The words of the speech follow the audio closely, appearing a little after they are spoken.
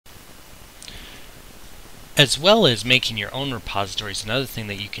As well as making your own repositories, another thing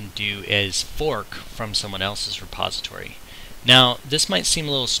that you can do is fork from someone else's repository. Now, this might seem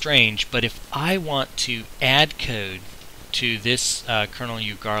a little strange, but if I want to add code to this kernel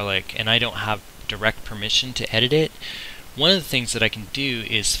ugarlic and I don't have direct permission to edit it, one of the things that I can do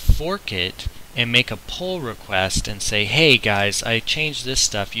is fork it and make a pull request and say, hey guys, I changed this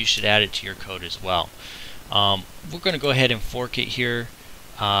stuff, you should add it to your code as well. We're going to go ahead and fork it here.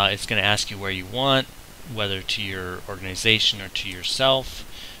 It's going to ask you where you want, whether to your organization or to yourself.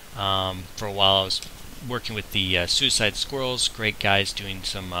 For a while I was working with the Suicide Squirrels, great guys, doing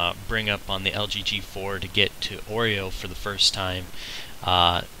some bring up on the LGG4 to get to Oreo for the first time.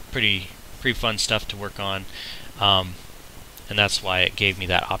 Pretty fun stuff to work on, and that's why it gave me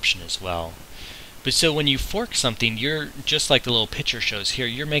that option as well. But so when you fork something, you're just like the little picture shows here,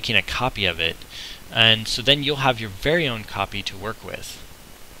 you're making a copy of it, and so then you'll have your very own copy to work with.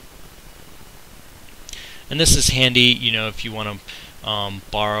 And this is handy, you know, if you want to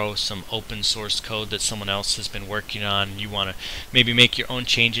borrow some open source code that someone else has been working on, you want to maybe make your own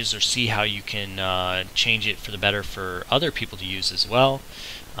changes or see how you can change it for the better for other people to use as well,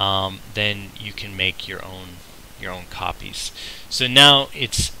 then you can make your own copies. So now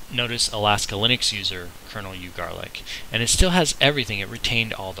it's, notice, Alaska Linux user kernel ugarlic, and it still has everything. It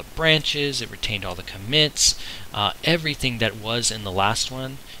retained all the branches, it retained all the commits, everything that was in the last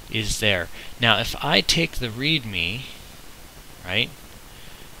one is there. Now if I take the readme, right,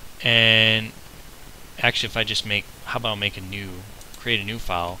 and actually if I just make, how about make a new, create a new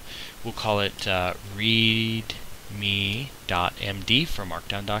file, we'll call it readme.md for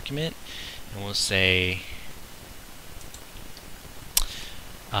markdown document, and we'll say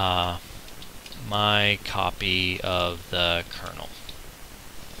my copy of the kernel.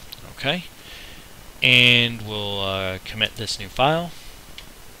 Okay, and we'll commit this new file.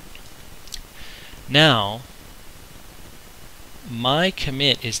 Now my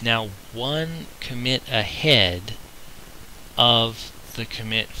commit is now one commit ahead of the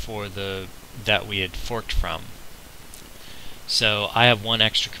commit for the that we had forked from. So I have one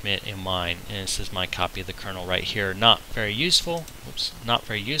extra commit in mine, and this is my copy of the kernel right here. Not very useful. Oops, not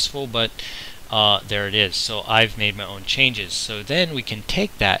very useful, but there it is. So I've made my own changes. So then we can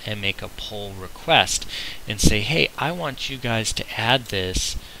take that and make a pull request and say, hey, I want you guys to add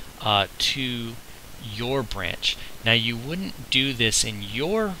this to your branch. Now you wouldn't do this in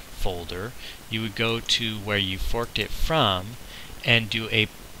your folder. You would go to where you forked it from and do a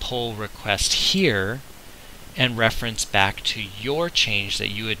pull request here and reference back to your change that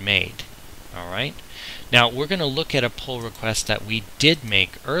you had made. Alright? Now we're going to look at a pull request that we did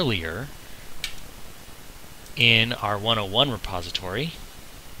make earlier in our 101 repository.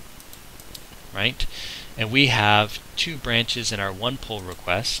 Right? And we have 2 branches in our one pull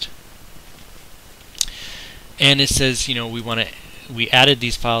request. And it says, you know, we added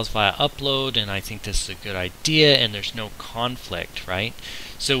these files via upload, and I think this is a good idea, and there's no conflict, right?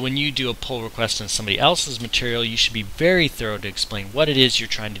 So when you do a pull request on somebody else's material, you should be very thorough to explain what it is you're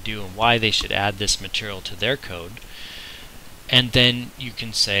trying to do and why they should add this material to their code. And then you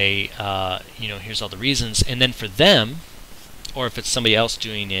can say, you know, here's all the reasons. And then for them, or if it's somebody else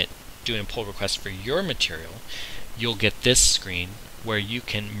doing a pull request for your material, you'll get this screen where you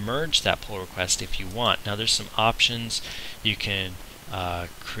can merge that pull request if you want. Now there's some options. You can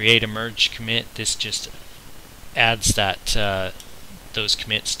create a merge commit. This just adds that those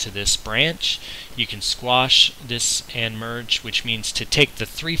commits to this branch. You can squash this and merge, which means to take the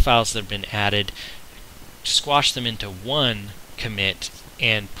 3 files that have been added, squash them into one commit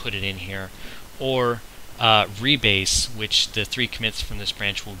and put it in here, or rebase, which the 3 commits from this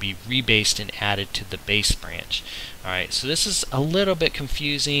branch will be rebased and added to the base branch. Alright, so this is a little bit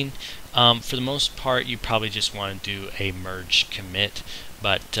confusing. For the most part, you probably just want to do a merge commit,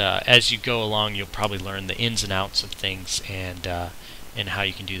 but as you go along, you'll probably learn the ins and outs of things and how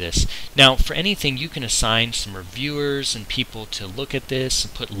you can do this. Now, for anything, you can assign some reviewers and people to look at this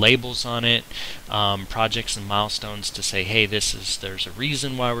and put labels on it, projects and milestones to say, hey, there's a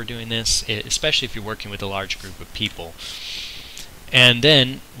reason why we're doing this, especially if you're working with a large group of people. And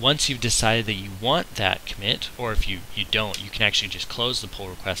then, once you've decided that you want that commit, or if you don't, you can actually just close the pull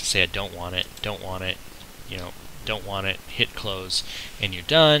request and say, I don't want it, you know, don't want it, hit close, and you're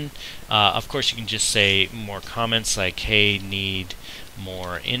done. Of course, you can just say more comments like, hey, need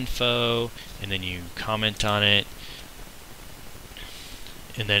more info, and then you comment on it,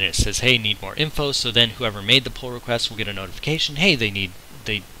 and then it says, hey, need more info. So then whoever made the pull request will get a notification, hey,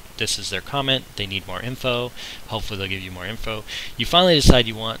 this is their comment, they need more info. Hopefully they'll give you more info. You finally decide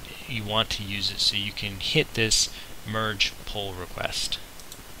you want to use it, so you can hit this merge pull request,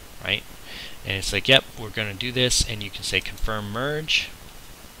 right? and it's like, yep, we're going to do this, and you can say confirm merge,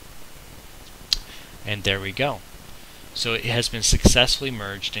 and there we go. So it has been successfully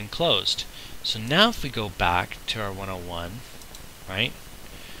merged and closed. So now if we go back to our 101, right,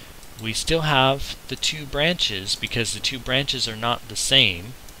 we still have the two branches because the two branches are not the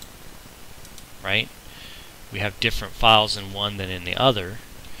same, right? We have different files in one than in the other,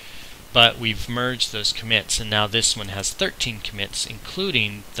 but we've merged those commits, and now this one has 13 commits,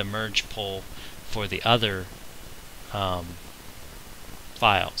 including the merge pull for the other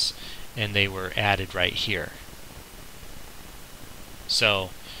files, and they were added right here.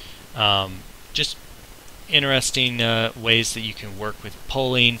 So just interesting ways that you can work with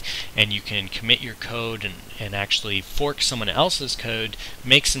polling, and you can commit your code and actually fork someone else's code,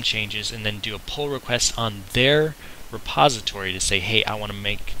 make some changes, and then do a pull request on their repository to say, hey, I want to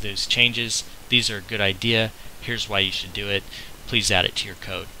make those changes, these are a good idea, here's why you should do it, please add it to your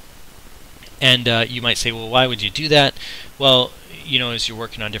code. And you might say, well, why would you do that? Well, you know, as you're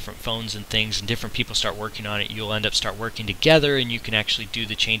working on different phones and things, and different people start working on it, you'll end up start working together, and you can actually do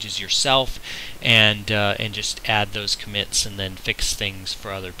the changes yourself, and just add those commits and then fix things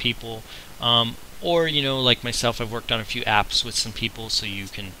for other people. Or, you know, like myself, I've worked on a few apps with some people, so you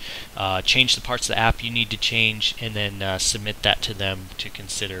can change the parts of the app you need to change, and then submit that to them to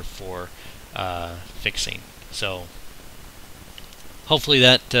consider for fixing. So hopefully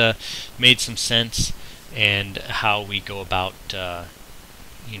that made some sense, and how we go about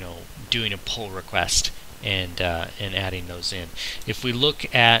you know, doing a pull request and adding those in. If we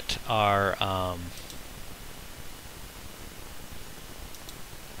look at our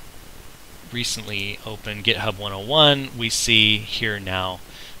recently opened GitHub 101, we see here now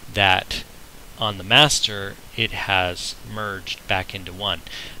that on the master it has merged back into one.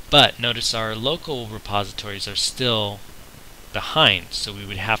 But notice our local repositories are still behind, so we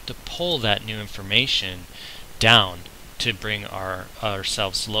would have to pull that new information down to bring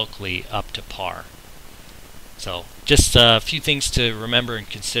ourselves locally up to par. So just a few things to remember and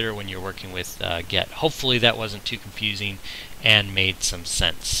consider when you're working with Git. Hopefully that wasn't too confusing and made some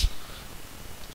sense.